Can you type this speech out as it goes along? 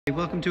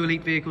Welcome to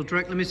Elite Vehicles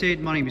Direct Limited.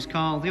 My name is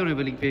Carl, the owner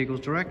of Elite Vehicles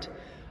Direct.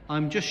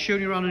 I'm just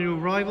showing you around a new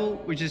arrival,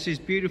 which is this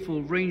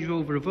beautiful Range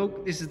Rover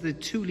Evoque. This is the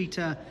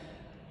 2-litre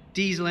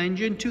diesel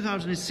engine,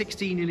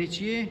 2016 in its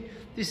year.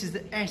 This is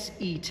the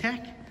SE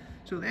Tech.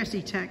 So the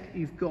SE Tech,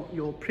 you've got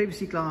your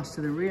privacy glass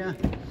to the rear.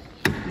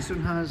 This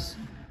one has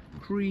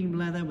cream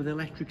leather with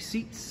electric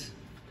seats,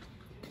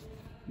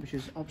 which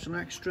is optional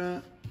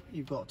extra.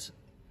 You've got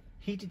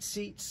heated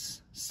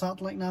seats,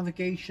 satellite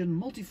navigation,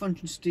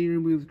 multifunction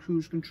steering wheel with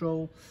cruise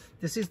control.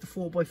 This is the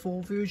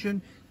 4x4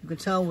 version. You can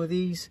tell with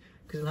these,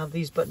 because it'll have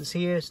these buttons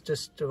here, it's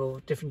just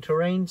different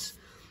terrains.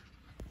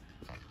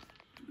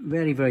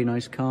 Very, very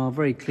nice car,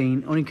 very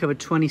clean. Only covered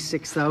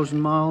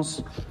 26,000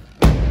 miles.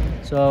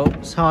 So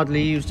it's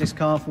hardly used, this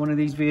car, for one of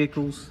these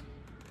vehicles.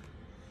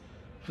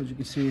 As you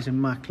can see, it's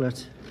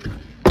immaculate.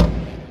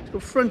 It's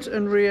got front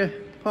and rear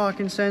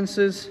parking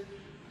sensors.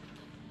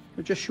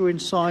 I'll just show you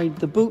inside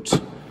the boot.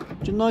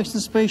 Which are nice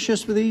and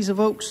spacious with these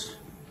Evoques.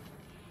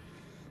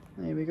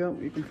 There we go.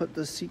 You can put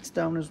the seats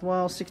down as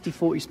well.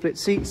 60-40 split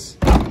seats.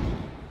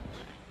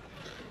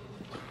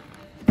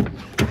 And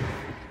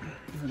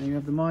then you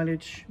have the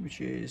mileage, which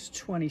is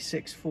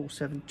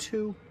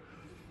 26,472.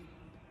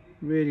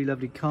 Really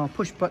lovely car.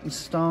 Push button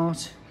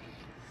start.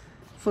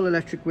 Full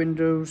electric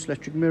windows,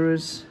 electric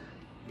mirrors,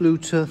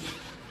 Bluetooth,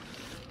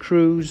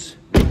 cruise.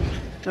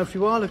 Now, if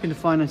you are looking to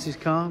finance this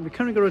car, we've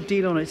currently got a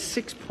deal on it,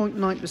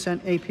 6.9%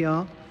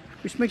 APR.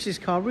 Which makes this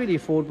car really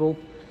affordable.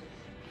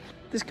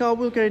 This car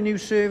will get a new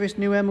service,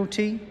 new MOT,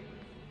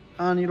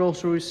 and you'll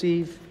also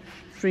receive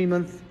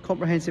 3-month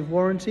comprehensive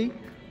warranty.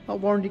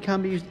 That warranty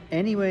can be used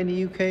anywhere in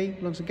the UK,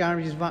 as long as the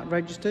garage is VAT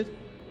registered.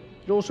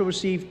 You'll also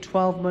receive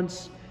 12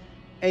 months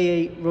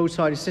AA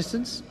roadside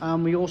assistance,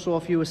 and we also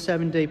offer you a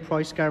 7-day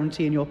price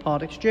guarantee in your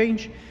part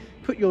exchange.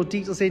 Put your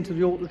details into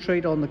the Auto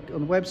Trader on the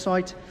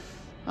website,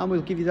 and we'll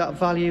give you that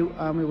value,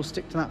 and we will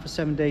stick to that for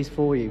 7 days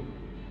for you.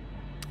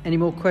 Any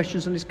more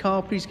questions on this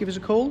car, please give us a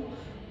call,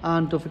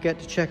 and don't forget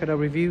to check out our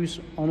reviews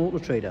on Auto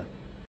Trader.